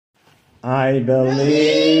I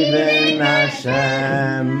believe in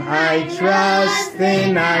Hashem, I trust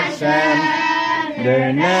in Hashem.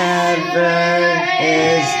 There never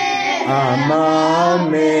is a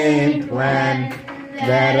moment when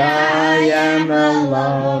that I am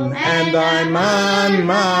alone and I'm on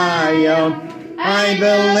my own. I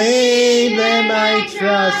believe and I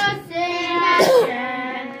trust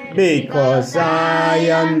because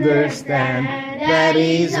I understand that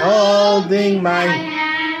He's holding my hand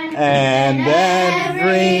and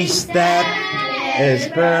every step is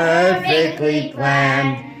perfectly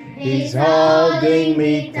planned. He's holding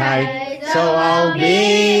me tight, so I'll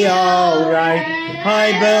be alright.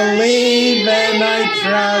 I believe and I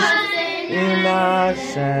trust in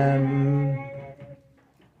Hashem.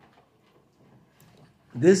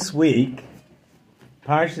 This week,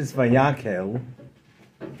 Parshas Vayakhel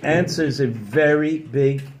answers a very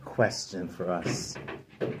big question for us.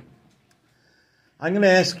 I'm going to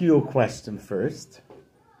ask you a question first.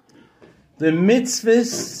 The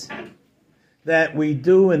mitzvahs that we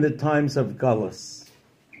do in the times of Galus,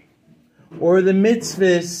 or the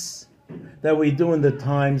mitzvahs that we do in the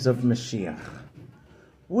times of Mashiach,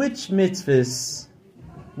 which mitzvahs,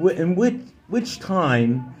 in which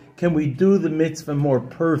time can we do the mitzvah more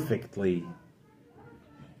perfectly?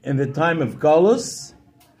 In the time of Galus,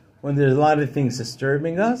 when there's a lot of things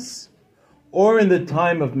disturbing us, or in the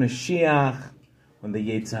time of Mashiach, when the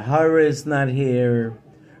Yetzer Hara is not here,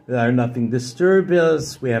 there nothing disturbs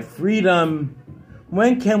us, we have freedom.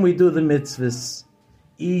 When can we do the mitzvahs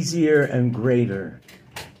easier and greater?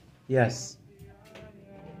 Yes.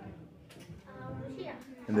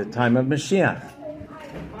 In the time of Mashiach.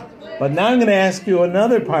 But now I'm going to ask you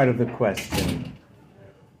another part of the question.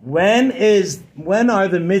 When are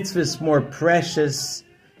the mitzvahs more precious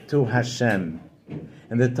to Hashem?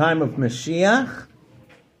 In the time of Mashiach?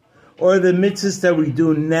 Or the mitzvahs that we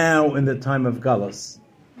do now in the time of Galus?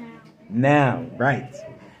 Now, right.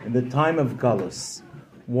 In the time of Galus.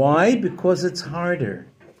 Why? Because it's harder.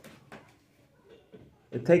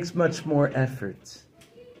 It takes much more effort.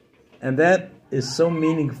 And that is so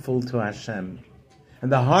meaningful to Hashem.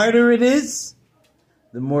 And the harder it is,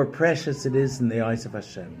 the more precious it is in the eyes of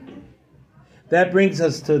Hashem. That brings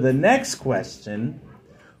us to the next question.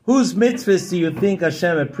 Whose mitzvahs do you think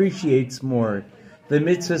Hashem appreciates more? The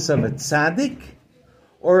mitzvahs of a tzaddik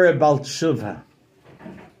or a Baal Tshuva?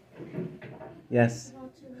 Yes,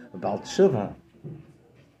 a Baal Tshuva.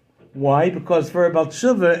 Why? Because for a Baal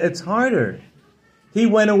Tshuva, it's harder. He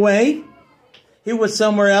went away, he was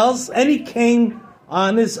somewhere else, and he came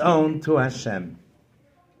on his own to Hashem.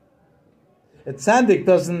 A tzaddik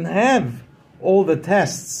doesn't have all the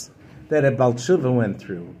tests that a Baal Tshuva went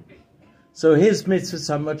through. So his mitzvahs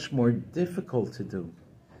are much more difficult to do.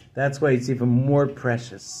 That's why it's even more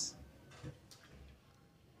precious.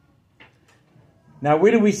 Now,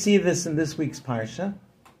 where do we see this in this week's Parsha?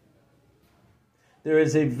 There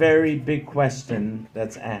is a very big question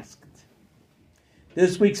that's asked.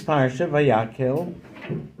 This week's Parsha, Vayakhel,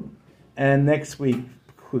 and next week,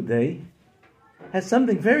 Pekudei, has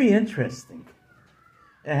something very interesting.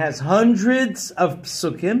 It has hundreds of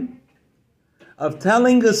psukim of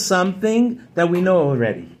telling us something that we know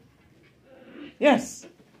already. Yes.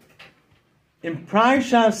 In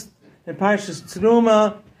Parshas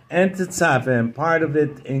Truma and Tetzaveh, and part of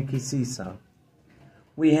it in Kisisa,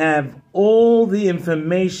 we have all the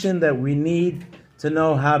information that we need to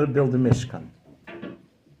know how to build a Mishkan.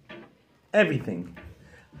 Everything.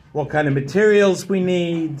 What kind of materials we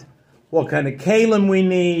need, what kind of kalim we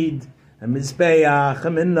need, a mizbeach, a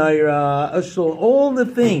menorah, a shul, all the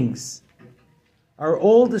things are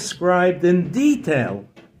all described in detail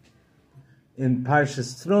in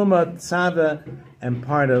Parshas Truma, Tzaveh, and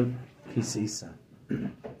part of Kisisa.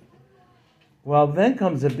 Well, then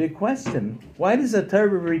comes a big question. Why does the Torah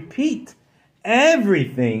repeat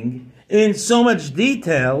everything in so much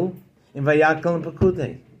detail in Vayakhel and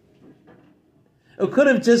Pekudei? It could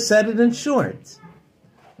have just said it in short.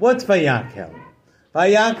 What's Vayakhel?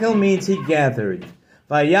 Vayakhel means he gathered.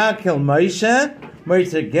 Vayakhel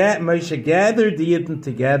Moshe gathered the Yidden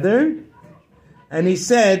together, and he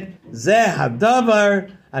said, Zeh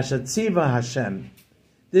hadavar asher tziva Hashem.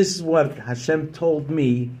 This is what Hashem told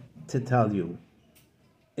me to tell you.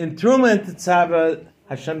 In Truma and Tetzaveh,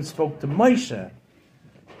 Hashem spoke to Moshe.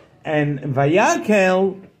 And in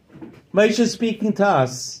Vayakhel, Moshe is speaking to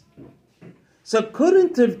us. So it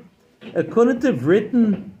couldn't have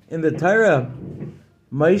written in the Torah,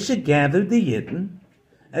 Moshe gathered the Yidden,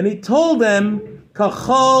 and he told them,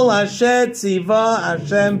 Kachol asher tziva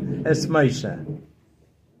Hashem es Moshe.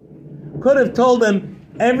 Could have told them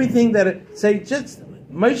everything that, say, just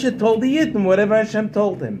Moshe told the Yidden whatever Hashem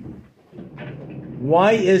told him.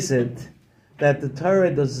 Why is it that the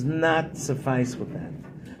Torah does not suffice with that?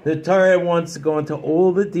 The Torah wants to go into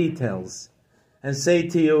all the details and say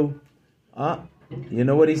to you, you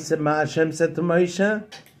know what Hashem said to Moshe?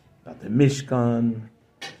 About the Mishkan,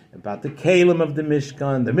 about the kalim of the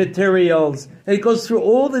Mishkan, the materials. And it goes through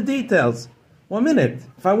all the details. 1 minute.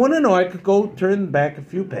 If I want to know, I could go turn back a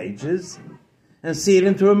few pages and see it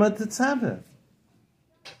into a Tetzaveh.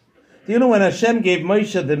 Do you know when Hashem gave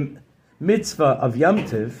Moshe the mitzvah of Yom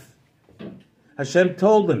Tiv, Hashem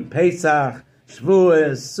told him, Pesach,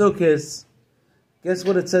 Shavuos, Sukkot. Guess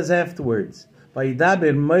what it says afterwards?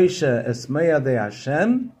 Vayidaber Moshe esmeya de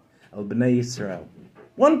Hashem el bnei Yisrael.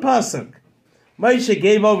 One pasuk. Moshe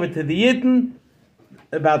gave over to the Yidden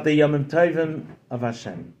about the Yom Tovim of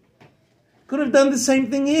Hashem. Could have done the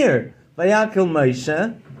same thing here. Vayakel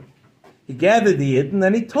Moshe, he gathered the Yidden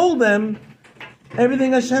and he told them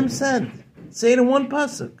everything Hashem said. Say it in one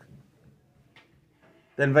pasuk.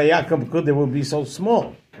 Then Vayakel Kudah would be so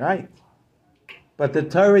small, right? But the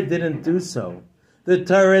Torah didn't do so. The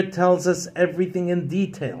Torah tells us everything in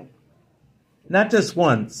detail. Not just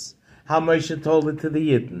once, how Moshe told it to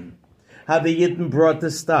the Yidden, how the Yidden brought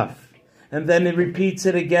the stuff, and then it repeats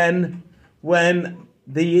it again when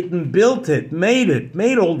the Yidden built it,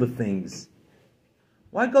 made all the things.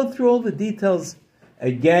 Why go through all the details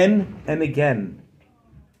again and again?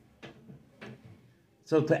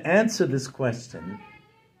 So to answer this question,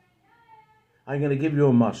 I'm going to give you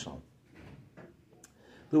a mashal.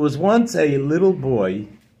 There was once a little boy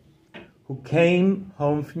who came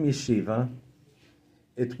home from yeshiva.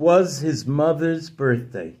 It was his mother's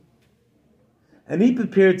birthday. And he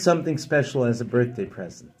prepared something special as a birthday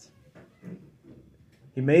present.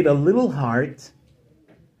 He made a little heart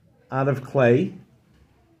out of clay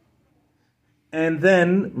and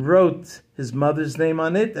then wrote his mother's name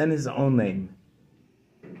on it and his own name.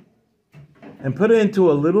 And put it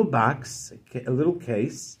into a little box, a little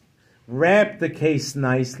case, wrapped the case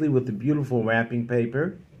nicely with the beautiful wrapping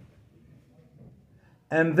paper,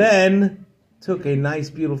 and then took a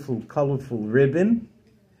nice, beautiful, colorful ribbon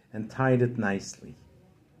and tied it nicely.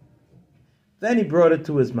 Then he brought it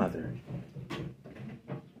to his mother.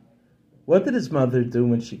 What did his mother do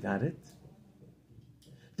when she got it?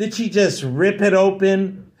 Did she just rip it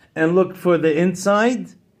open and look for the inside?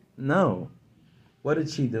 No. What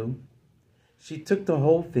did she do? She took the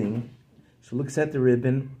whole thing. She looks at the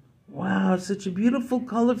ribbon. Wow, such a beautiful,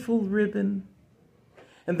 colorful ribbon.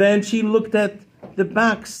 And then she looked at the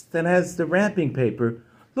box that has the wrapping paper.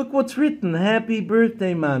 Look what's written. Happy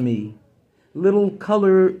birthday, Mommy. Little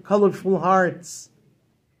colorful hearts.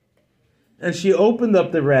 And she opened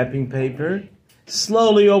up the wrapping paper,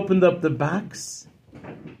 slowly opened up the box,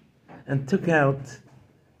 and took out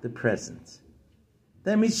the present.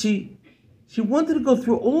 That means she wanted to go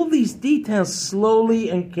through all these details slowly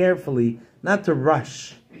and carefully, not to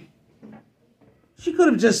rush. She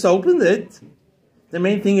could have just opened it. The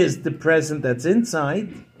main thing is the present that's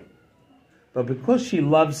inside. But because she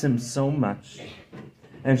loves him so much,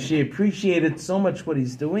 and she appreciated so much what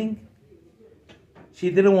he's doing, she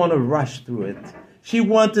didn't want to rush through it. She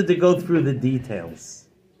wanted to go through the details.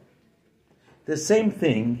 The same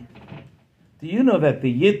thing, do you know that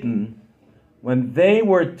the Yidden, when they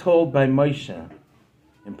were told by Moshe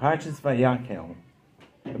in Parshas Vayakel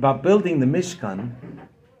about building the Mishkan,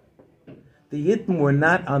 the Yidden were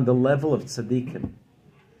not on the level of Tzaddikim.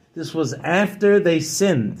 This was after they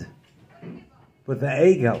sinned with the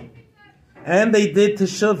Egel, and they did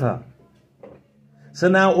Teshuvah. So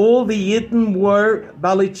now all the Yidden were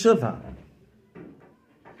Bali Teshuvah.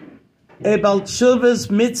 Bali Teshuvah's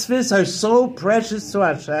mitzvahs are so precious to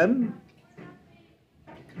Hashem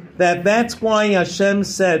that's why Hashem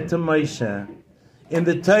said to Moshe, in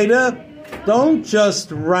the Torah, don't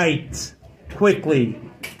just write quickly.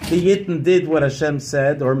 The Yidden did what Hashem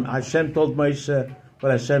said, or Hashem told Moshe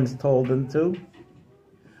what Hashem told him to.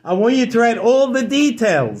 I want you to write all the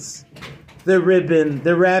details. The ribbon,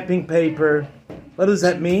 the wrapping paper. What does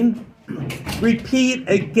that mean? Repeat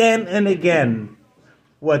again and again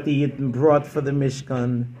what the Yidden brought for the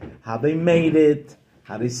Mishkan, how they made it,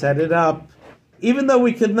 how they set it up. Even though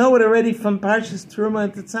we could know it already from Parshas Teruma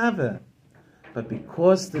and Tetzaveh. But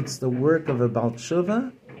because it's the work of a Baal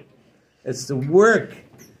Tshuva, it's the work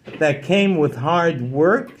that came with hard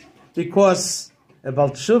work, because a Baal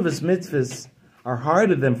Tshuva's mitzvahs are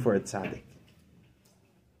harder than for a tzaddik.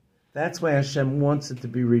 That's why Hashem wants it to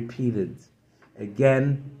be repeated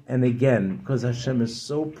again and again, because Hashem is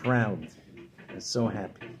so proud and so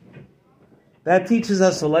happy. That teaches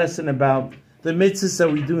us a lesson about the mitzvahs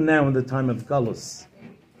that we do now in the time of Galus.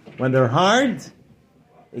 When they're hard,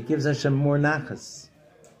 it gives Hashem more nachas.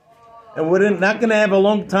 And we're not going to have a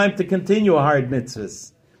long time to continue hard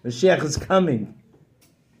mitzvahs. Mashiach is coming.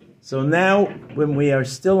 So now, when we are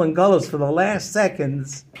still in Galus for the last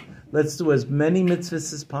seconds, let's do as many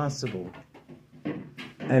mitzvahs as possible.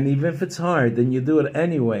 And even if it's hard, then you do it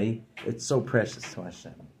anyway. It's so precious to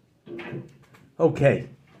Hashem. Okay,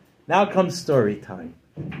 now comes story time.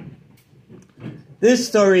 This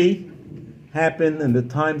story happened in the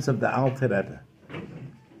times of the Alter Rebbe.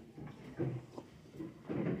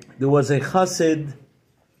 There was a chassid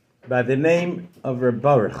by the name of Reb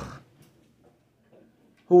Baruch,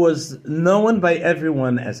 who was known by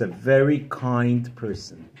everyone as a very kind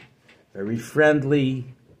person, very friendly.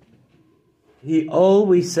 He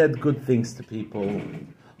always said good things to people,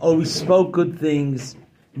 always spoke good things.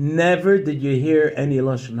 Never did you hear any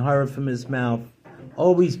lashon hara from his mouth.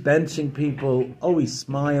 Always benching people, always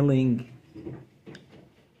smiling.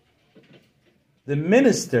 The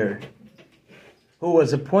minister, who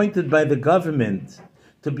was appointed by the government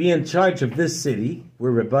to be in charge of this city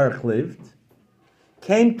where Reb Baruch lived,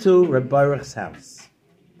 came to Reb Baruch's house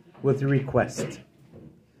with a request. He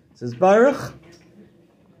says, Baruch,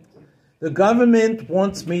 the government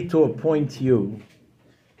wants me to appoint you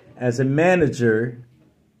as a manager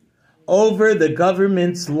over the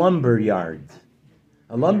government's lumber yard.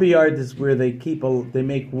 A lumber yard is where they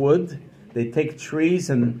make wood. They take trees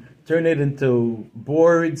and turn it into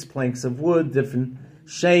boards, planks of wood, different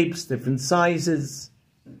shapes, different sizes.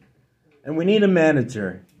 And we need a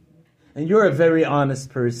manager. And you're a very honest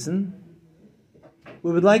person.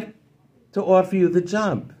 We would like to offer you the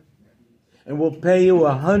job. And we'll pay you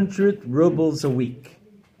 100 rubles a week.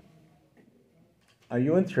 Are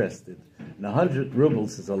you interested? And 100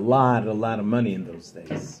 rubles is a lot of money in those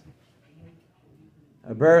days.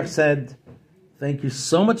 Baruch said, thank you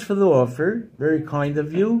so much for the offer, very kind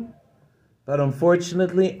of you, but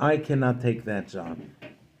unfortunately I cannot take that job.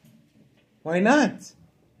 Why not?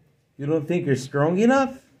 You don't think you're strong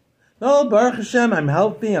enough? No, Baruch Hashem, I'm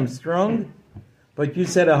healthy, I'm strong, but you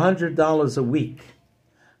said $100 a week.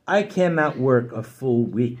 I cannot work a full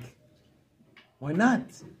week. Why not?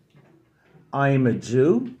 I am a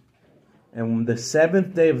Jew, and the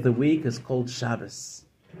 7th day of the week is called Shabbos.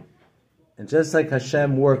 And just like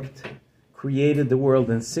Hashem created the world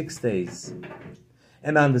in 6 days,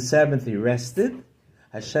 and on the 7th he rested,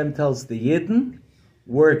 Hashem tells the Yidden,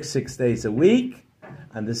 work 6 days a week.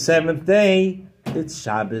 On the 7th day, it's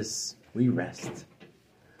Shabbos, we rest.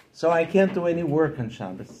 So I can't do any work on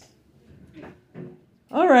Shabbos.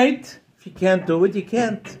 All right, if you can't do it, you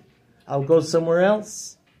can't. I'll go somewhere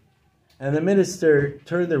else. And the minister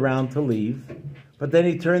turned around to leave, but then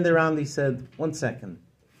he turned around and he said, 1 second.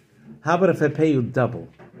 How about if I pay you double?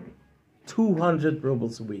 200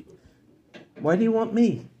 rubles a week. Why do you want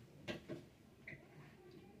me?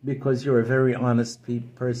 Because you're a very honest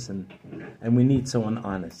person, and we need someone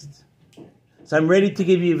honest. So I'm ready to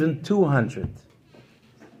give you even 200.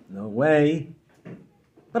 No way.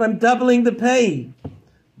 But I'm doubling the pay.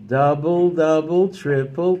 Double,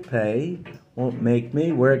 triple pay won't make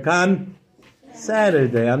me work on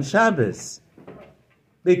Saturday, on Shabbos.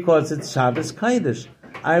 Because it's Shabbos Kodesh.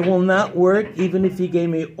 I will not work even if you gave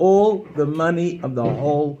me all the money of the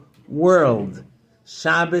whole world.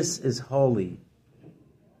 Shabbos is holy.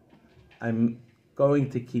 I'm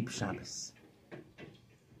going to keep Shabbos.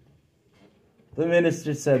 The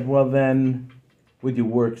minister said, well then, would you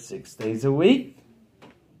work 6 days a week?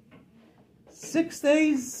 6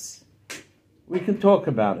 days? We can talk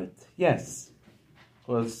about it, yes.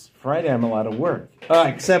 Because Friday I'm allowed to work.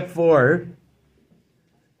 Except for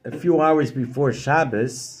a few hours before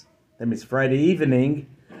Shabbos, that means Friday evening,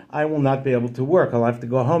 I will not be able to work. I'll have to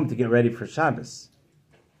go home to get ready for Shabbos.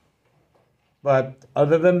 But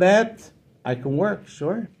other than that, I can work,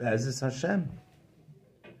 sure. As is Hashem.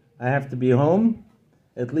 I have to be home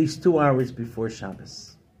at least 2 hours before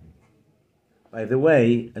Shabbos. By the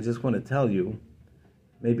way, I just want to tell you,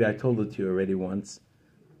 maybe I told it to you already once,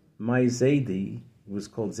 my Zaidi, who was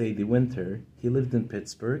called Zaidi Winter, he lived in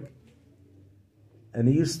Pittsburgh, and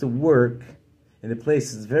he used to work in a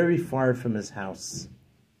place that's very far from his house.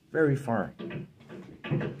 Very far.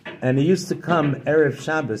 And he used to come Erev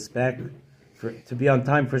Shabbos to be on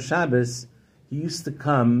time for Shabbos. He used to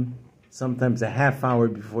come sometimes a half hour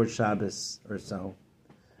before Shabbos or so.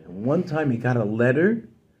 And one time he got a letter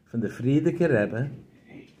from the Frierdiker Rebbe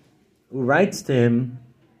who writes to him,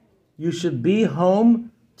 you should be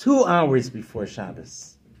home 2 hours before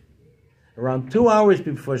Shabbos. Around 2 hours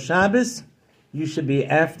before Shabbos, you should be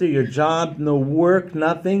after your job, no work,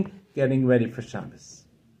 nothing, getting ready for Shabbos.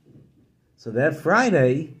 So that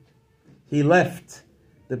Friday, he left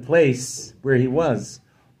the place where he was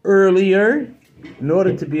earlier in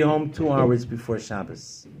order to be home 2 hours before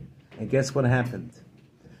Shabbos. And guess what happened?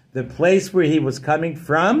 The place where he was coming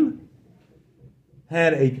from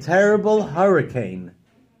had a terrible hurricane.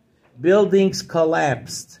 Buildings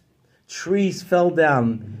collapsed. Trees fell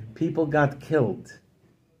down. People got killed.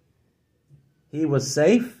 He was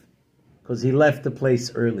safe because he left the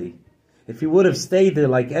place early. If he would have stayed there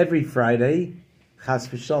like every Friday, chas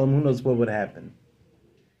v'shalom, who knows what would happen.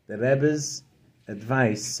 The Rebbe's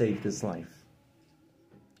advice saved his life.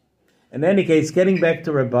 In any case, getting back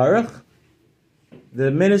to Reb Baruch,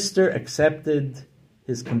 the minister accepted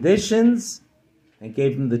his conditions and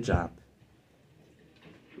gave him the job.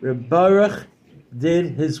 Reb Baruch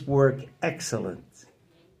did his work excellent.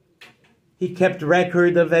 He kept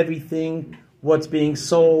record of everything, what's being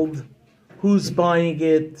sold, who's buying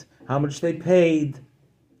it, how much they paid.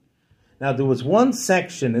 Now, there was one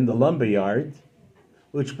section in the lumberyard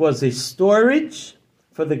which was a storage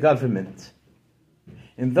for the government.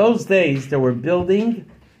 In those days, they were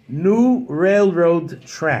building new railroad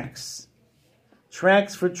tracks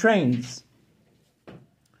for trains.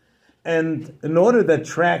 And in order that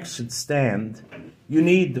tracks should stand, you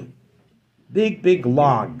need big, big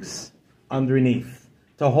logs underneath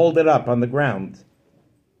to hold it up on the ground.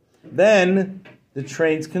 Then the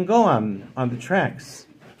trains can go on the tracks.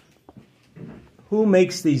 Who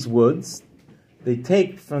makes these woods? They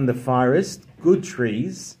take from the forest good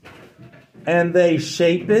trees, and they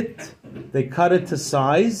shape it, they cut it to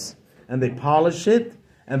size, and they polish it,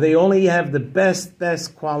 and they only have the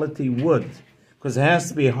best quality wood, because it has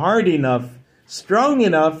to be hard enough, strong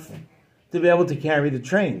enough to be able to carry the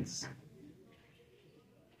trains.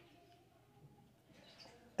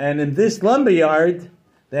 And in this lumberyard,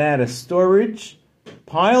 they had a storage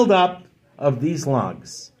piled up of these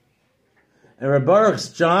logs. And Reb Baruch's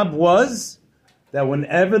job was that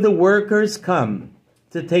whenever the workers come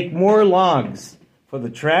to take more logs for the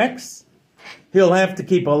tracks, he'll have to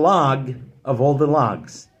keep a log of all the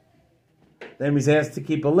logs. Then he's asked to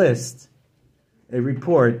keep a list, a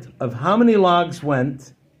report of how many logs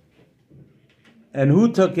went, and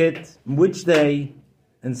who took it, which day,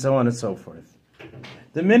 and so on and so forth.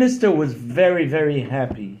 The minister was very, very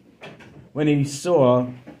happy when he saw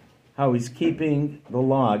how he's keeping the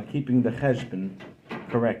log, keeping the cheshbon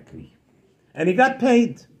correctly. And he got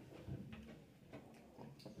paid.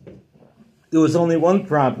 There was only one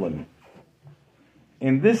problem.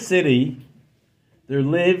 In this city, there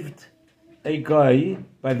lived a guy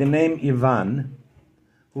by the name Ivan,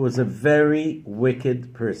 who was a very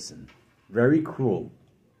wicked person, very cruel.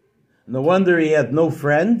 No wonder he had no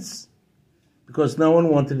friends, because no one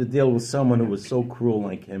wanted to deal with someone who was so cruel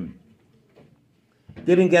like him.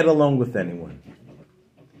 Didn't get along with anyone.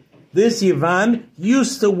 This Ivan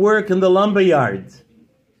used to work in the lumberyard,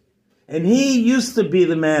 and he used to be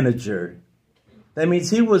the manager. That means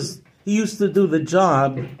he used to do the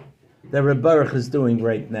job that Reb Baruch is doing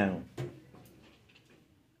right now.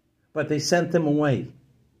 But they sent him away.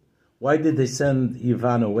 Why did they send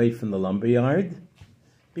Ivan away from the lumberyard?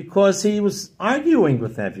 Because he was arguing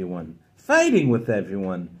with everyone, fighting with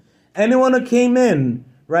everyone. Anyone who came in,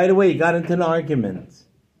 right away, got into an argument.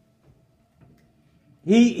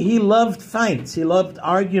 He loved fights. He loved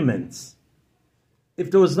arguments. If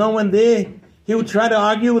there was no one there, he would try to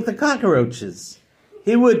argue with the cockroaches.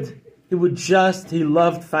 He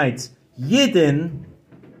loved fights. Yidden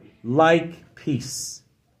like peace,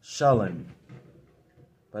 shalom.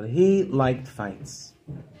 But he liked fights.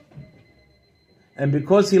 And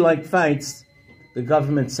because he liked fights, the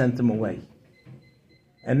government sent him away.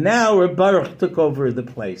 And now Reb Baruch took over the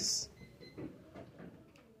place.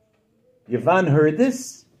 Yevon heard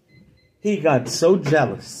this. He got so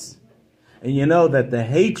jealous. And you know that the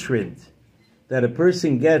hatred that a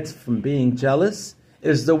person gets from being jealous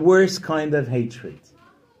is the worst kind of hatred.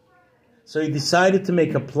 So he decided to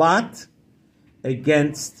make a plot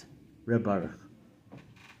against Reb Baruch.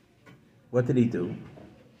 What did he do?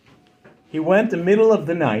 He went in the middle of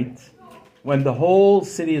the night, when the whole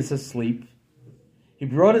city is asleep. He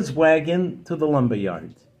brought his wagon to the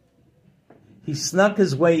lumberyard. He snuck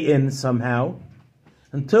his way in somehow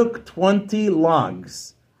and took 20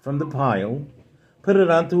 logs from the pile, put it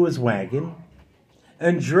onto his wagon,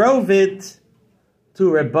 and drove it to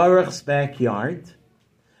Reb Baruch's backyard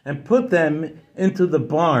and put them into the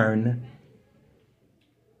barn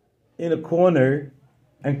in a corner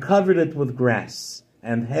and covered it with grass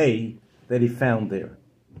and hay that he found there.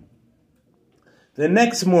 The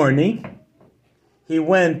next morning, he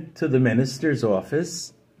went to the minister's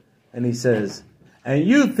office and he says, "And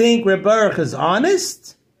you think Reb Baruch is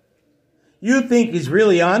honest? You think he's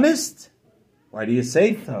really honest? Why do you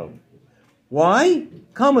say so? Why?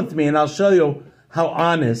 Come with me and I'll show you how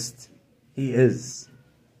honest he is.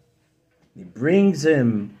 He brings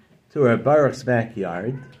him to Reb Baruch's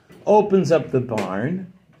backyard, opens up the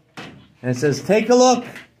barn, and says, take a look.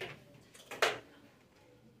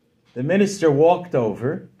 The minister walked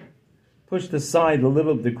over, pushed aside a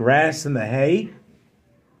little of the grass and the hay,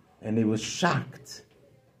 and he was shocked.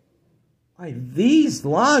 Why, these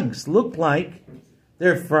logs look like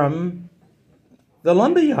they're from the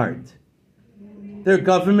lumberyard. They're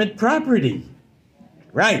government property.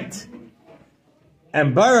 Right.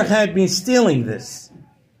 And Baruch had been stealing this.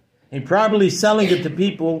 And probably selling it to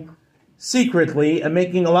people secretly and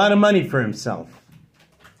making a lot of money for himself.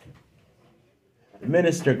 The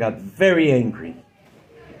minister got very angry.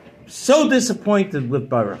 So disappointed with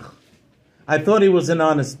Baruch. I thought he was an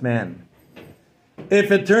honest man.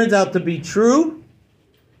 If it turns out to be true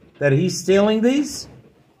that he's stealing these,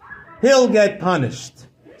 he'll get punished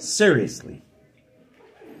seriously.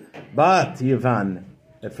 But, Yvonne,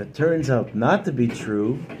 if it turns out not to be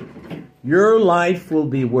true, your life will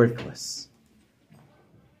be worthless.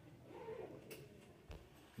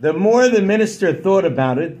 The more the minister thought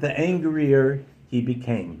about it, the angrier he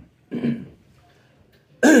became.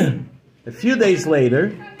 A few days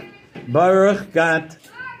later, Baruch got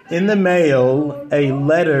in the mail a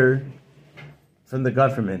letter from the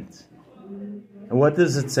government. And what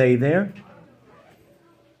does it say there?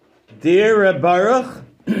 Dear Reb Baruch,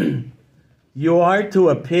 you are to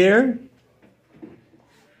appear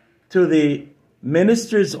to the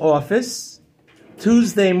minister's office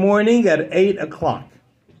Tuesday morning at 8 o'clock.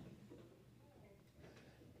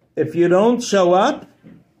 If you don't show up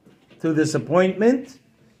to this appointment,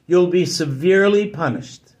 you'll be severely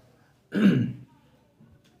punished.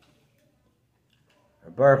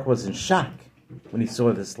 Baruch was in shock when he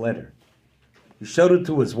saw this letter. He showed it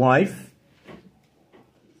to his wife,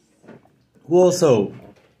 who also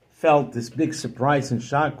felt this big surprise and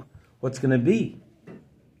shock. What's going to be?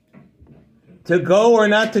 To go or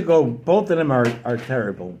not to go, both of them are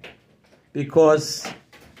terrible. Because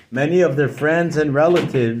many of their friends and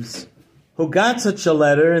relatives who got such a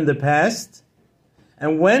letter in the past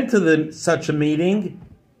and went to such a meeting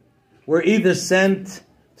were either sent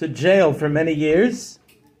to jail for many years,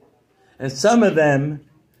 and some of them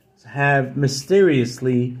have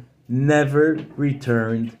mysteriously never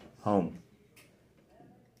returned home.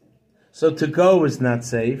 So to go is not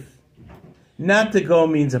safe. Not to go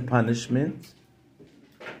means a punishment.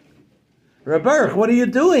 Reb Baruch, what are you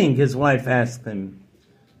doing? His wife asked him.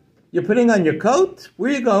 You're putting on your coat?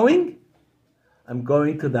 Where are you going? I'm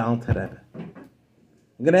going to the Alter Rebbe.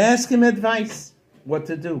 I'm going to ask him advice, what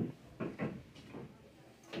to do.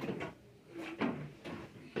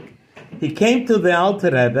 He came to the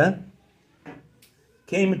Alter Rebbe,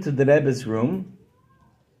 came into the Rebbe's room,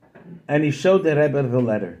 and he showed the Rebbe the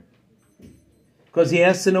letter. Because he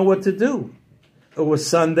has to know what to do. It was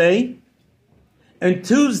Sunday, and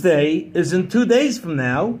Tuesday is in 2 days from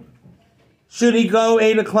now. Should he go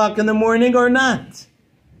 8 o'clock in the morning or not?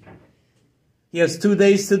 He has 2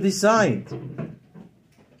 days to decide.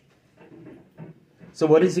 So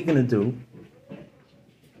what is he going to do?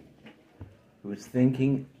 He was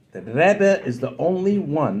thinking, the Rebbe is the only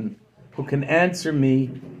one who can answer me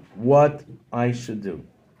what I should do.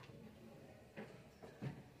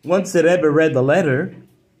 Once the Rebbe read the letter,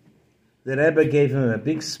 the Rebbe gave him a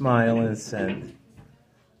big smile and said,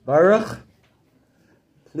 Baruch,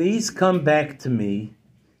 please come back to me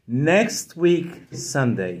next week,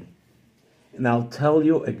 Sunday, and I'll tell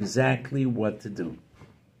you exactly what to do.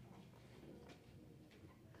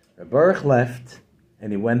 Baruch left,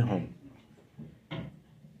 and he went home.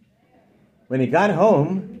 When he got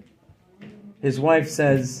home, his wife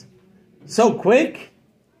says, so quick?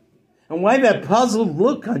 And why that puzzled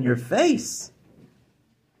look on your face?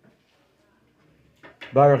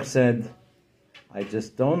 Baruch said, I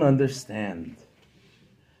just don't understand.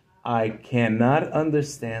 I cannot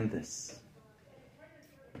understand this.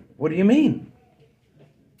 What do you mean?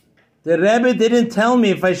 The Rebbe didn't tell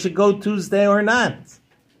me if I should go Tuesday or not.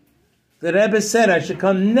 The Rebbe said I should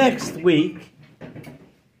come next week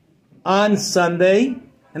on Sunday,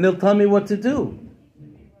 and he'll tell me what to do.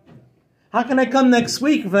 How can I come next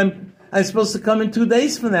week if I'm supposed to come in 2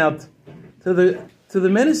 days from now to the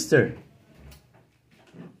minister?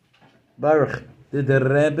 Baruch, did the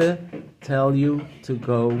Rebbe tell you to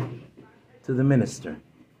go to the minister?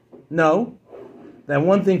 No. Then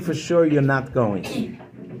one thing for sure, you're not going.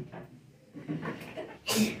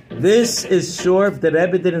 This is sure. If the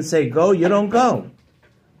Rebbe didn't say go, you don't go.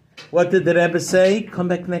 What did the Rebbe say? Come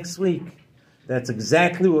back next week. That's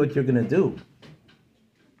exactly what you're going to do.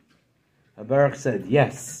 Baruch said,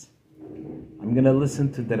 yes, I'm going to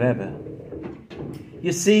listen to the Rebbe.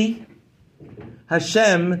 You see,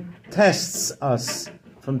 Hashem tests us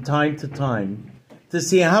from time to time to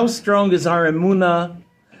see how strong is our emunah,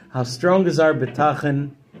 how strong is our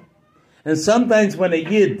betachin. And sometimes when a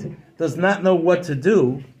yid does not know what to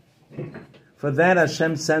do, for that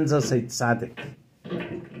Hashem sends us a tzaddik.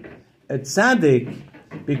 A tzaddik,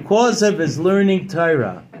 because of his learning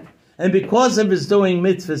Torah, and because of his doing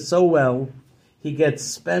mitzvahs so well, he gets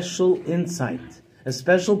special insight, a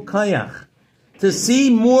special kayach, to see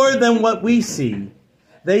more than what we see.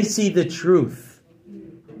 They see the truth.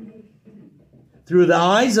 Through the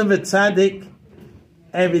eyes of a tzaddik,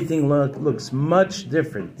 everything looks much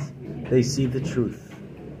different. They see the truth.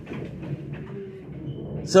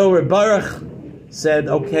 So Reb Baruch said,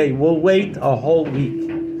 okay, we'll wait a whole week.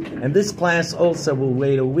 And this class also will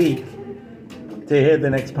wait a week to hear the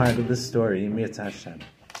next part of the story. Mirz Hashem.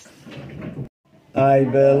 I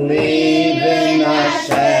believe in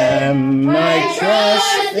Hashem, I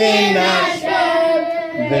trust in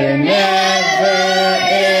Hashem. There never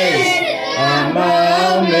is a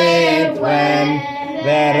moment when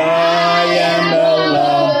that I am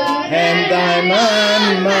alone and I'm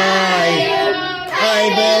on my. I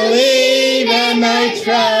believe and I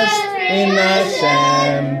trust in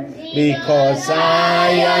Hashem because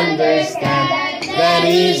I understand that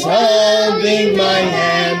He's holding my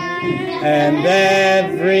hand. And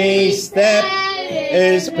every step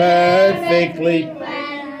is perfectly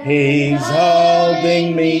planned. He's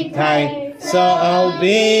holding me tight, so I'll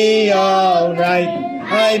be alright.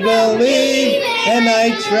 I believe and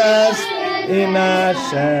I trust in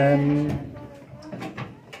Hashem.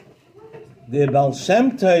 The Baal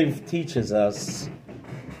Shem Tov teaches us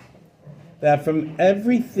that from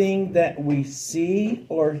everything that we see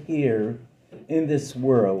or hear in this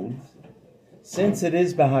world, since it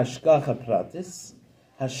is b'hashgacha pratis,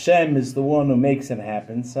 Hashem is the one who makes it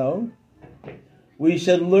happen, so we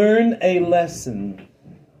should learn a lesson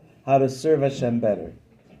how to serve Hashem better.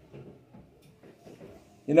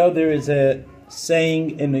 You know, there is a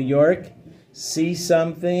saying in New York, see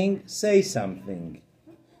something, say something.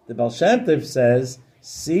 The Baal Shem Tov says,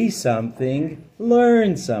 see something,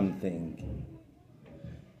 learn something.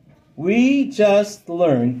 We just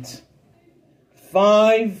learned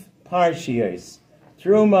 5 Parshiyos,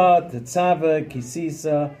 Truma, Tetzava,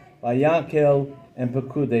 Kisisa, Vayakel, and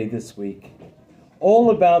Pekudei this week, all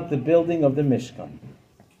about the building of the Mishkan.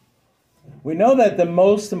 We know that the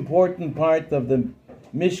most important part of the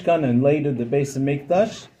Mishkan and later the Beis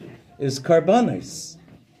HaMikdash is Karbanis,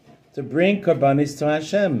 to bring Karbanis to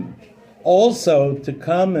Hashem. Also to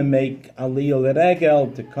come and make Aliyah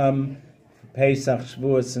L'Regel, to come for Pesach,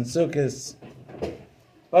 Shavuos, and Sukkot.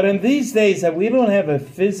 But in these days that we don't have a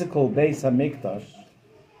physical Beis HaMikdash,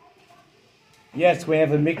 yes, we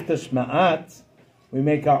have a Mikdash Ma'at. We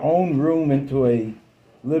make our own room into a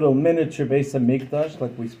little miniature Beis HaMikdash,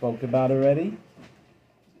 like we spoke about already.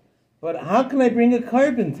 But how can I bring a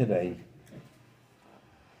carbon today?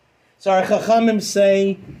 So our Chachamim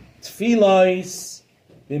say, Tfilos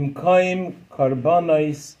bimkoim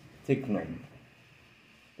karbanos tiknum.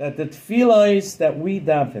 That the Tfilos that we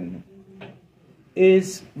daven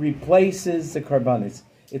replaces the karbanis.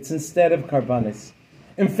 It's instead of karbanis.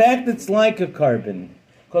 In fact, it's like a carbon.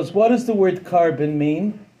 Because what does the word carbon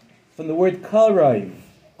mean? From the word karaiv,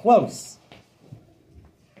 close.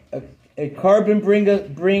 A carbon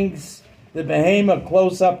brings the behema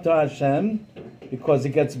close up to Hashem, because it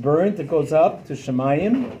gets burnt, it goes up to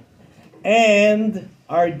Shemayim, and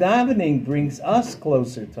our davening brings us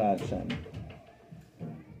closer to Hashem.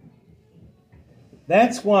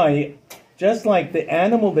 That's why, just like the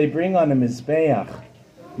animal they bring on a Mizbeach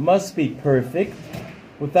must be perfect,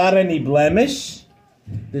 without any blemish,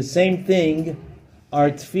 the same thing, our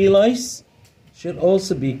tefillos should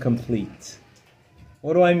also be complete.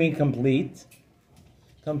 What do I mean complete?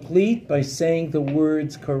 Complete by saying the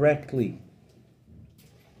words correctly.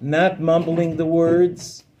 Not mumbling the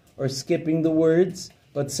words or skipping the words,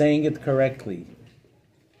 but saying it correctly.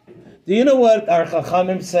 Do you know what our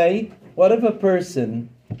Chachamim say? What if a person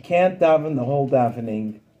can't daven the whole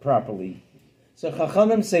davening properly? So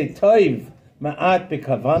Chachamim say, Toiv ma'at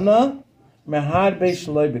b'kavana, mehad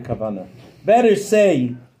b'shloi b'kavana. Better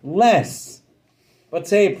say less, but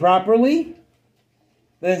say it properly,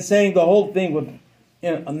 than saying the whole thing with,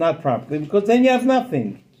 not properly, because then you have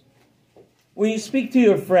nothing. When you speak to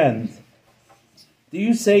your friend, do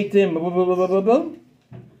you say to him, or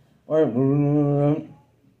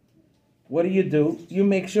what do? You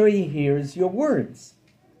make sure he hears your words.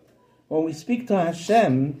 When we speak to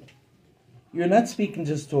Hashem, you're not speaking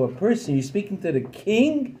just to a person, you're speaking to the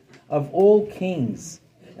King of all kings.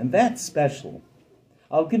 And that's special.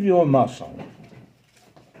 I'll give you a mashal.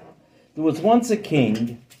 There was once a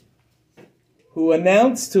king who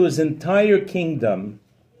announced to his entire kingdom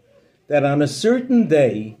that on a certain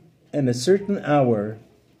day and a certain hour,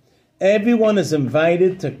 everyone is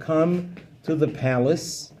invited to come to the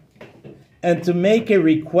palace and to make a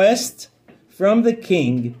request from the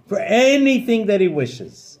king for anything that he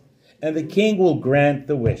wishes, and the king will grant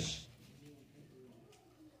the wish.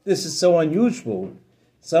 This is so unusual.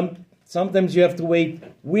 Sometimes you have to wait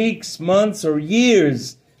weeks, months, or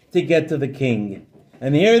years to get to the king.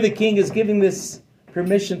 And here the king is giving this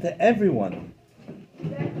permission to everyone.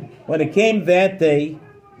 When it came that day,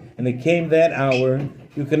 and it came that hour,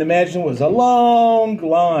 you can imagine it was a long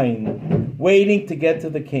line waiting to get to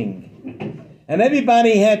the king. And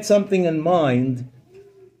everybody had something in mind,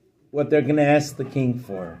 what they're going to ask the king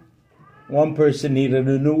for. One person needed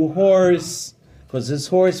a new horse, because his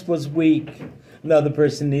horse was weak. Another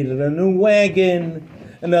person needed a new wagon.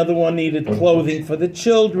 Another one needed clothing for the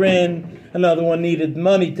children. Another one needed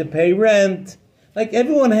money to pay rent. Like,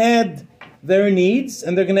 everyone had their needs,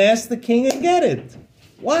 and they're going to ask the king and get it.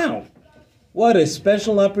 Wow, what a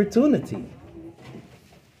special opportunity.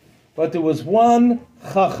 But there was one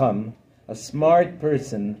chacham, a smart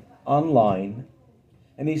person, online,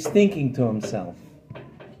 and he's thinking to himself,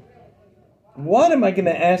 what am I going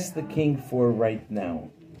to ask the king for right now?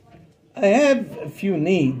 I have a few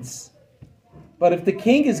needs, but if the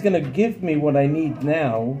king is going to give me what I need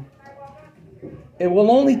now, it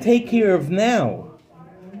will only take care of now.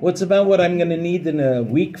 What's about what I'm going to need in a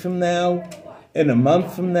week from now, in a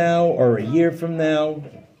month from now, or a year from now?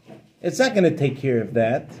 It's not going to take care of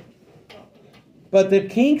that. But the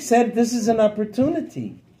king said, this is an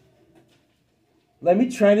opportunity. Let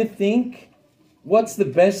me try to think, what's the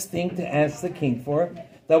best thing to ask the king for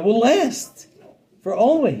that will last for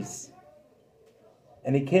always?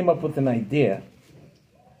 And he came up with an idea.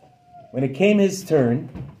 When it came his turn,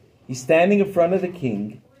 he's standing in front of the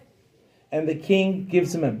king, and the king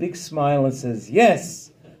gives him a big smile and says,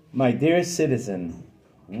 yes, my dear citizen,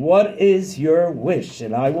 what is your wish,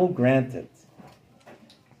 and I will grant it.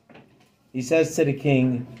 He says to the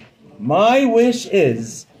king, my wish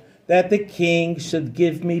is that the king should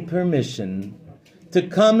give me permission to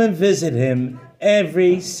come and visit him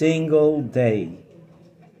every single day.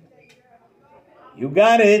 You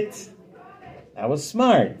got it. That was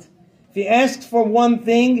smart. If he asks for one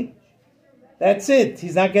thing, that's it.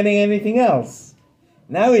 He's not getting anything else.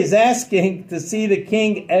 Now he's asking to see the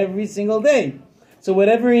king every single day. So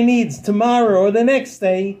whatever he needs tomorrow or the next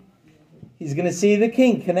day, he's going to see the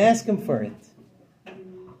king, can ask him for it.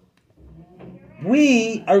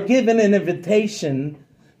 We are given an invitation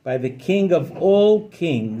by the King of all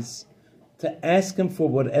kings to ask him for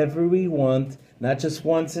whatever we want, not just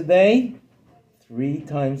once a day, 3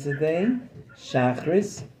 times a day,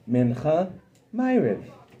 Shachris, Mincha, Ma'ariv.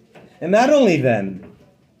 And not only then,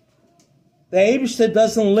 the Eibishter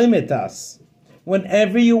doesn't limit us.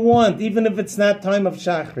 Whenever you want, even if it's not time of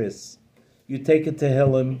Shachris, you take a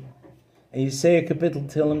Tehillim, and you say a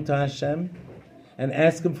kapitel Tehillim to Hashem, and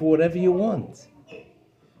ask him for whatever you want.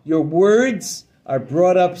 Your words are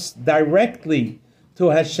brought up directly to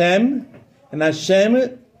Hashem, and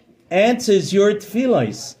Hashem answers your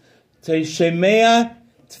tefillos. Teishemea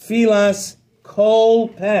tefillas kol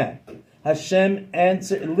peh. Hashem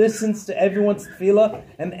listens to everyone's tefillah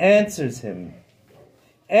and answers him.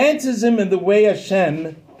 Answers him in the way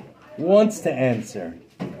Hashem wants to answer.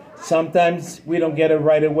 Sometimes we don't get it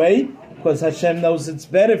right away because Hashem knows it's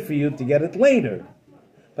better for you to get it later.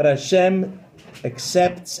 But Hashem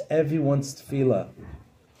accepts everyone's tefillah.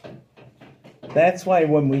 That's why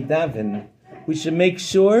when we daven, we should make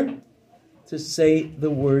sure to say the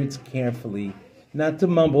words carefully, not to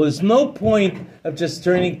mumble. There's no point of just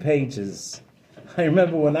turning pages. I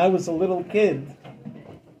remember when I was a little kid,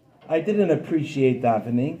 I didn't appreciate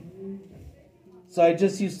davening, so I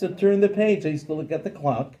just used to turn the page. I used to look at the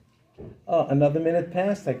clock. Oh, another minute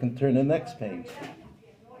passed, I can turn the next page.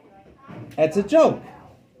 That's a joke.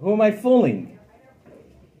 Who am I fooling?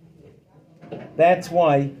 That's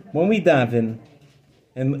why when we daven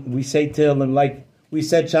and we say Tehillim, like we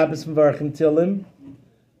said Shabbos Mevarchim Tehillim,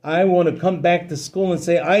 I want to come back to school and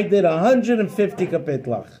say, I did 150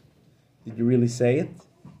 kapitlach. Did you really say it?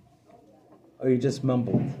 Or you just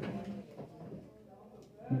mumbled?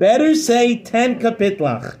 Better say 10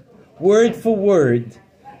 kapitlach, word for word,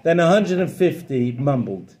 than 150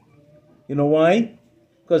 mumbled. You know why?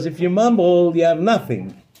 Because if you mumble, you have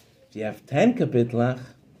nothing. If you have 10 kapitlach,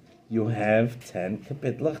 you have 10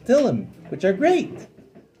 kapitlach Tehillim, which are great.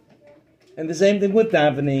 And the same thing with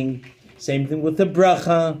davening, same thing with the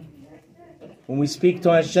bracha. When we speak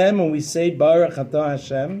to Hashem, when we say Baruch Atah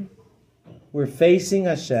Hashem, we're facing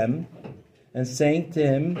Hashem, and saying to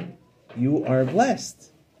him, you are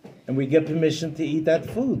blessed. And we get permission to eat that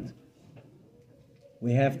food.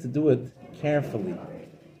 We have to do it carefully.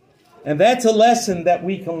 And that's a lesson that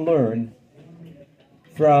we can learn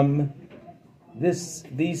from these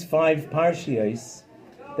 5 parshiyos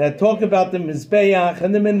that talk about the Mizbeach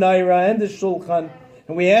and the Menorah and the Shulchan.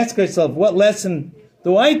 And we ask ourselves, what lesson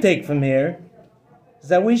do I take from here? Is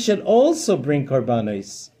that we should also bring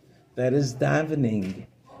korbanos. That is davening.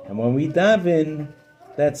 And when we daven,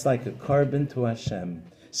 that's like a korban to Hashem.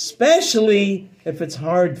 Especially if it's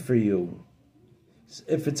hard for you.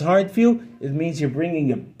 If it's hard for you, it means you're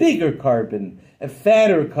bringing a bigger korban, a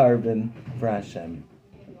fatter korban for Hashem.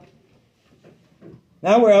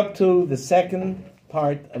 Now we're up to the second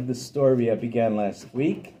part of the story I began last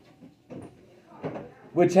week,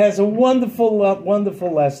 which has a wonderful,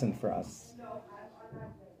 wonderful lesson for us.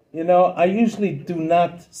 You know, I usually do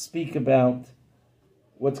not speak about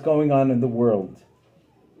what's going on in the world.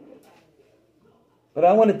 But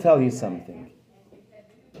I want to tell you something.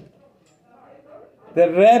 The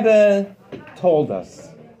Rebbe told us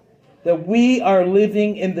that we are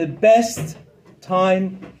living in the best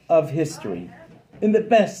time of history. In the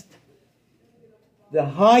best. The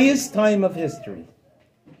highest time of history.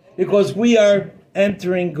 Because we are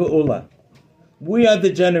entering Geula. We are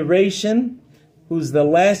the generation who's the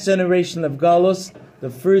last generation of Galus, the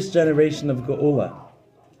first generation of Geula.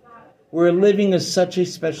 We're living in such a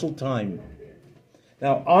special time.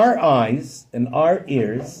 Now, our eyes and our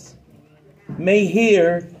ears may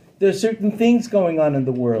hear there's certain things going on in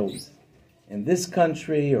the world. In this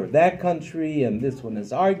country or that country, and this one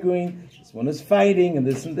is arguing, this one is fighting, and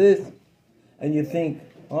this. And you think,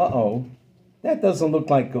 uh-oh, that doesn't look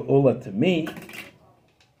like Geula to me.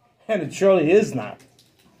 And it surely is not.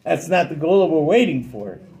 That's not the Geula we're waiting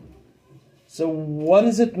for. So what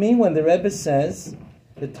does it mean when the Rebbe says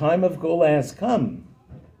the time of Geula has come?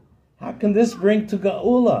 How can this bring to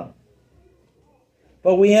Geula?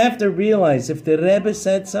 But we have to realize, if the Rebbe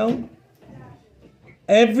said so,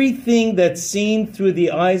 everything that's seen through the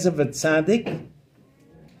eyes of a tzaddik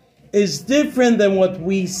is different than what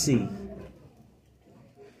we see.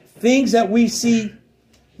 Things that we see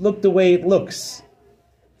look the way it looks.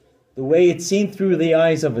 The way it's seen through the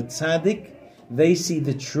eyes of a tzaddik, they see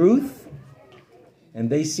the truth, and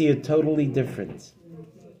they see it totally different.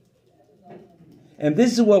 And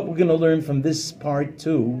this is what we're going to learn from this part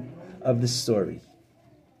 2 of the story.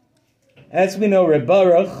 As we know, Reb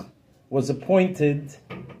Baruch was appointed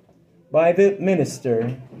by the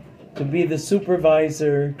minister to be the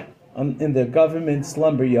supervisor in the government's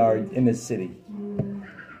lumber yard in the city.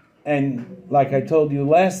 And like I told you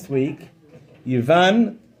last week,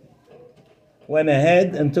 Yvan went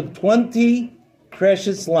ahead and took 20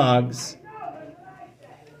 precious logs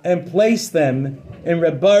and placed them in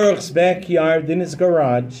Reb Baruch's backyard in his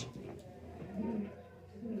garage,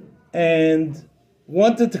 and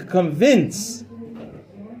wanted to convince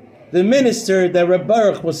the minister that Reb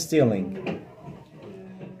Baruch was stealing.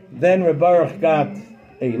 Then Reb Baruch got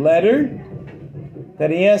a letter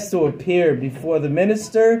that he has to appear before the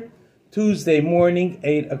minister Tuesday morning,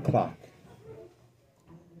 8 o'clock.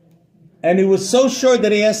 And he was so sure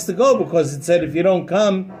that he has to go because it said if you don't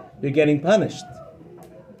come, you're getting punished.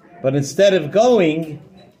 But instead of going,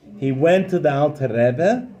 he went to the Alter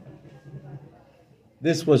Rebbe.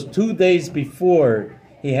 This was 2 days before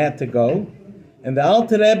he had to go. And the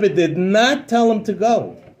Alter Rebbe did not tell him to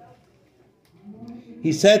go.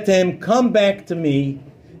 He said to him, come back to me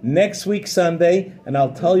next week Sunday, and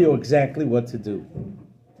I'll tell you exactly what to do.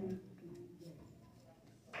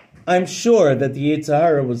 I'm sure that the Yetzer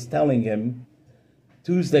Hara was telling him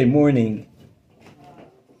Tuesday morning,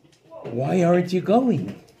 why aren't you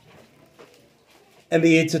going? And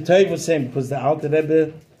the Yetzer Tov was saying, because the Alter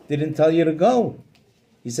Rebbe didn't tell you to go.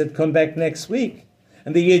 He said, come back next week.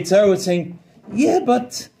 And the Yetzer Hara was saying, yeah,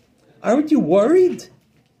 but aren't you worried?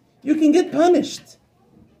 You can get punished.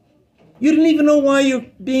 You didn't even know why you're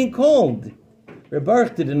being called. Reb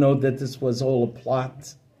Baruch didn't know that this was all a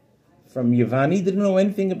plot from Yvan. He didn't know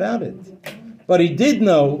anything about it. But he did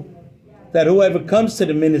know that whoever comes to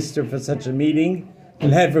the minister for such a meeting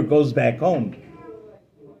never goes back home.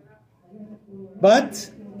 But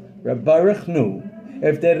Reb Baruch knew,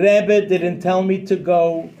 if the Rebbe didn't tell me to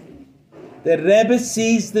go, the Rebbe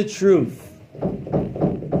sees the truth.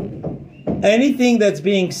 Anything that's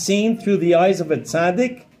being seen through the eyes of a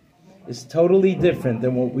tzaddik is totally different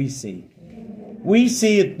than what we see. We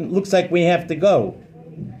see it looks like we have to go.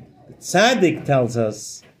 The tzaddik tells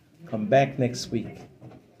us, come back next week.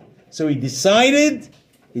 So he decided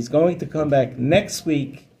he's going to come back next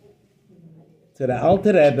week to the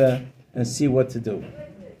Alter Rebbe and see what to do.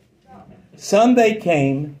 Sunday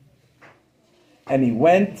came, and he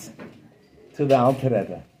went to the Alter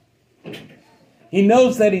Rebbe. He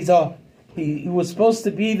knows that he was supposed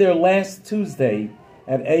to be there last Tuesday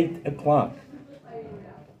at 8 o'clock.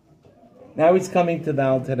 Now he's coming to the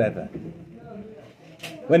Alter Rebbe.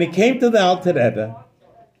 When he came to the Alter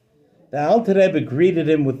Rebbe greeted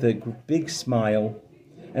him with a big smile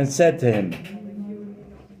and said to him,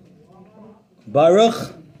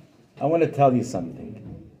 Baruch, I want to tell you something.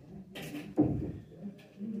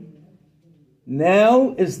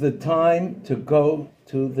 Now is the time to go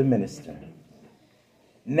to the minister.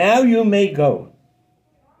 Now you may go.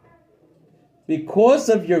 Because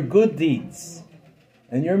of your good deeds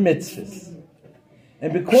and your mitzvahs,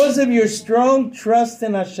 and because of your strong trust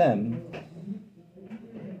in Hashem,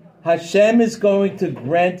 Hashem is going to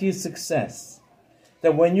grant you success.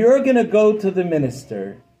 That when you're going to go to the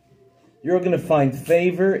minister, you're going to find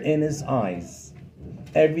favor in his eyes.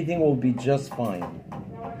 Everything will be just fine.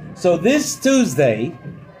 So this Tuesday,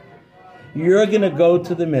 you're going to go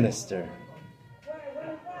to the minister.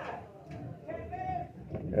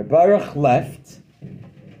 Baruch left,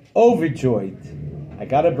 overjoyed. I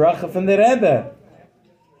got a bracha from the Rebbe.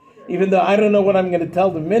 Even though I don't know what I'm going to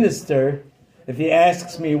tell the minister, if he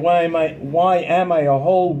asks me why am I a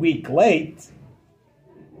whole week late,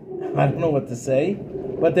 I don't know what to say.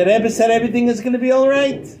 But the Rebbe said everything is going to be all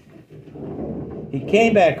right. He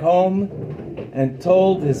came back home and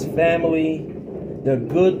told his family the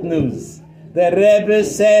good news. The Rebbe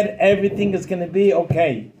said everything is going to be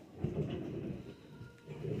okay.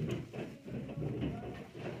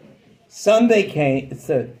 Sunday came,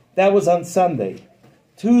 that was on Sunday.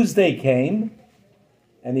 Tuesday came,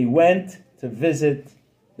 and he went to visit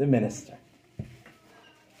the minister.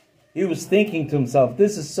 He was thinking to himself,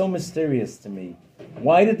 this is so mysterious to me.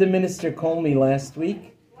 Why did the minister call me last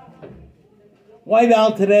week? Why the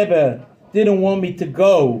Alter Rebbe didn't want me to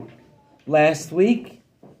go last week,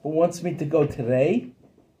 but wants me to go today?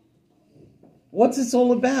 What's this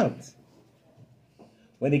all about?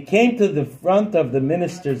 When he came to the front of the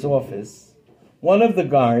minister's office, one of the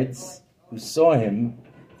guards who saw him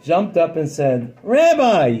jumped up and said,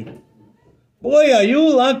 Rabbi, boy, are you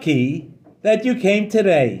lucky that you came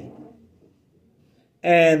today.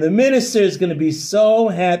 And the minister is going to be so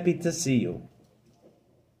happy to see you.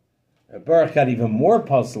 Baruch got even more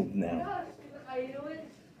puzzled now.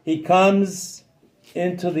 He comes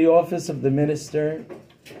into the office of the minister.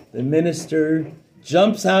 The minister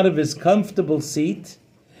jumps out of his comfortable seat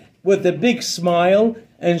with a big smile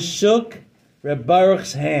and shook Reb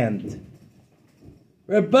Baruch's hand.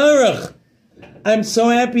 Reb Baruch, I'm so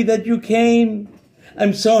happy that you came.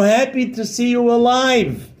 I'm so happy to see you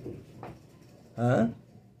alive. Huh?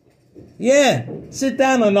 Yeah, sit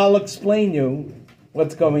down and I'll explain you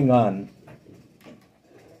what's going on.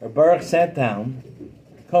 Reb Baruch sat down,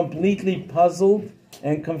 completely puzzled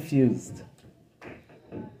and confused.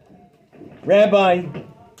 Rabbi,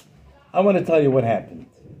 I want to tell you what happened.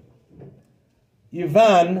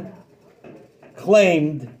 Yvonne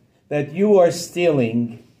claimed that you are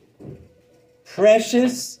stealing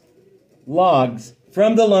precious logs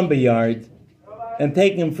from the lumberyard and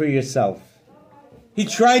taking them for yourself. He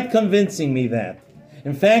tried convincing me that.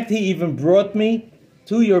 In fact, he even brought me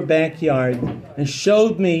to your backyard and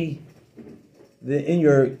showed me in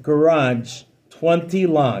your garage 20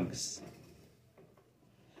 logs.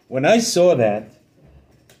 When I saw that,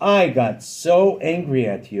 I got so angry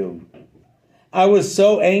at you. I was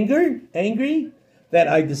so angry that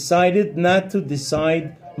I decided not to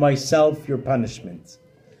decide myself your punishment.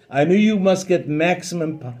 I knew you must get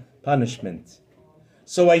maximum punishment.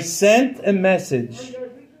 So I sent a message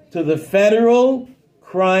to the Federal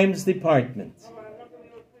Crimes Department.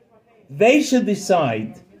 They should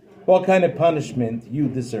decide what kind of punishment you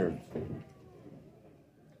deserve.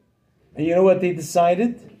 And you know what they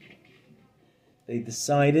decided? They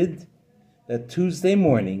decided that Tuesday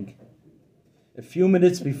morning, a few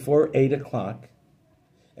minutes before 8 o'clock,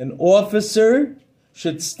 an officer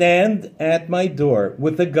should stand at my door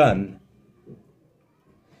with a gun.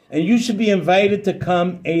 And you should be invited to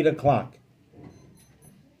come 8 o'clock.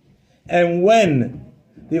 And when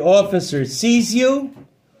the officer sees you,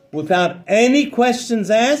 without any questions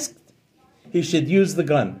asked, he should use the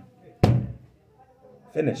gun.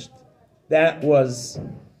 Finished. That was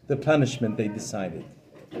the punishment they decided.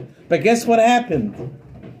 But guess what happened?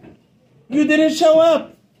 You didn't show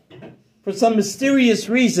up. For some mysterious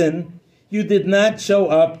reason, you did not show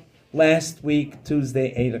up last week,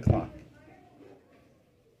 Tuesday, 8 o'clock.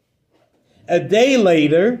 A day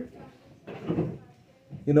later,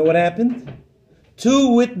 you know what happened?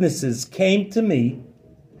 2 witnesses came to me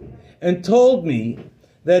and told me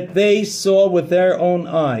that they saw with their own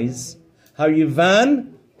eyes how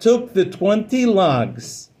Yvan took the 20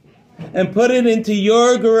 logs and put it into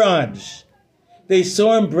your garage. They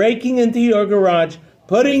saw him breaking into your garage,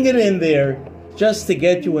 putting it in there just to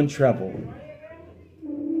get you in trouble.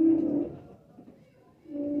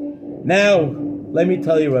 Now, let me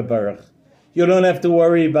tell you, Baruch, you don't have to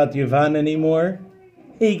worry about Yvan anymore.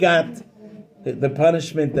 He got the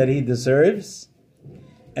punishment that he deserves.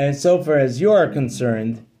 And so far as you are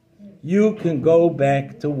concerned, you can go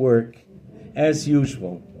back to work as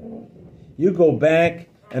usual. You go back,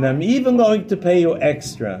 and I'm even going to pay you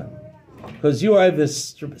extra, because you are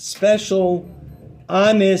this special,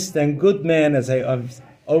 honest, and good man as I've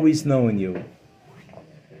always known you.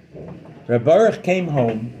 Reb Baruch came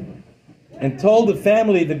home and told the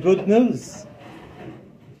family the good news.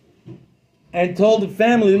 And told the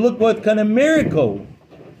family, look what kind of miracle.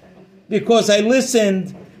 Because I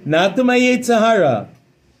listened not to my Yetzer Hara.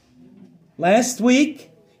 Last week,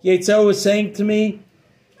 Yetzer Hara was saying to me,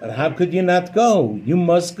 but how could you not go? You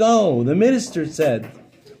must go. The minister said.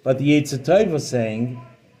 But the Yetzer Tov was saying,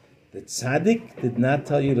 the Tzaddik did not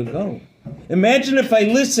tell you to go. Imagine if I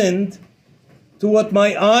listened to what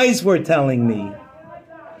my eyes were telling me,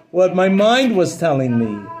 what my mind was telling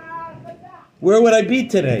me. Where would I be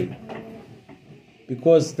today?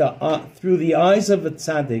 Because through the eyes of a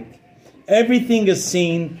tzaddik, everything is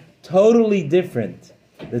seen totally different.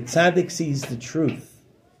 The tzaddik sees the truth.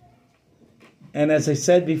 And as I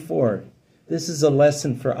said before, this is a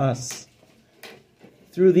lesson for us.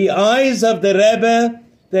 Through the eyes of the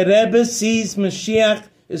Rebbe sees Mashiach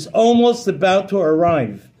is almost about to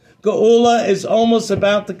arrive. Geula is almost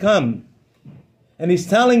about to come. And he's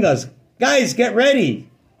telling us, guys, get ready.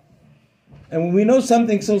 And when we know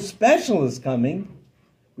something so special is coming,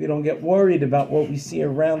 we don't get worried about what we see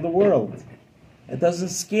around the world. It doesn't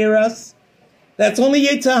scare us. That's only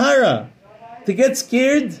Yetzer Hara. To get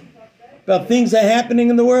scared about things that are happening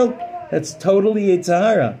in the world, that's totally Yetzer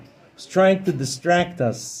Hara. It's trying to distract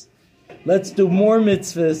us. Let's do more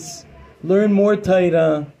mitzvahs, learn more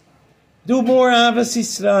Torah, do more Avas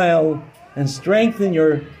Yisrael, and strengthen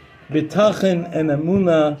your bitachon and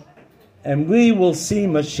emunah, and we will see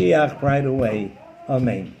Mashiach right away.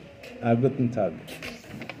 Amen. Guten Tag.